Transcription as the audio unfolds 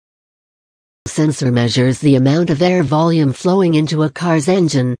sensor measures the amount of air volume flowing into a car's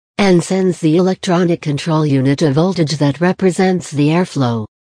engine, and sends the electronic control unit a voltage that represents the airflow.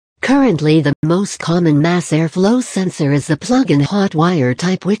 Currently the most common mass airflow sensor is the plug-in hot wire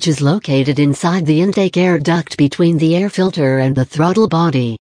type, which is located inside the intake air duct between the air filter and the throttle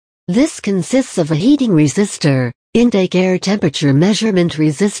body. This consists of a heating resistor, intake air temperature measurement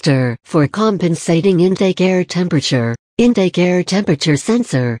resistor for compensating intake air temperature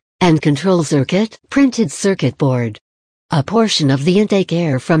sensor, and control circuit, printed circuit board. A portion of the intake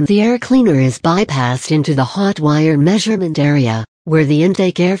air from the air cleaner is bypassed into the hot wire measurement area, where the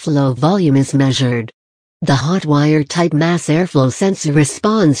intake airflow volume is measured. The hot wire type mass airflow sensor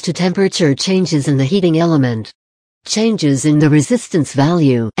responds to temperature changes in the heating element. Changes in the resistance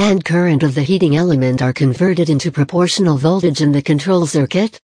value and current of the heating element are converted into proportional voltage in the control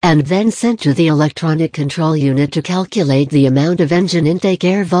circuit, and then sent to the electronic control unit to calculate the amount of engine intake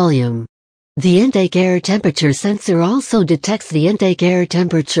air volume. The intake air temperature sensor also detects the intake air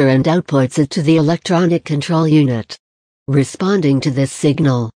temperature and outputs it to the electronic control unit. Responding to this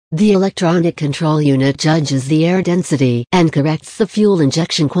signal, the electronic control unit judges the air density and corrects the fuel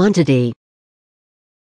injection quantity,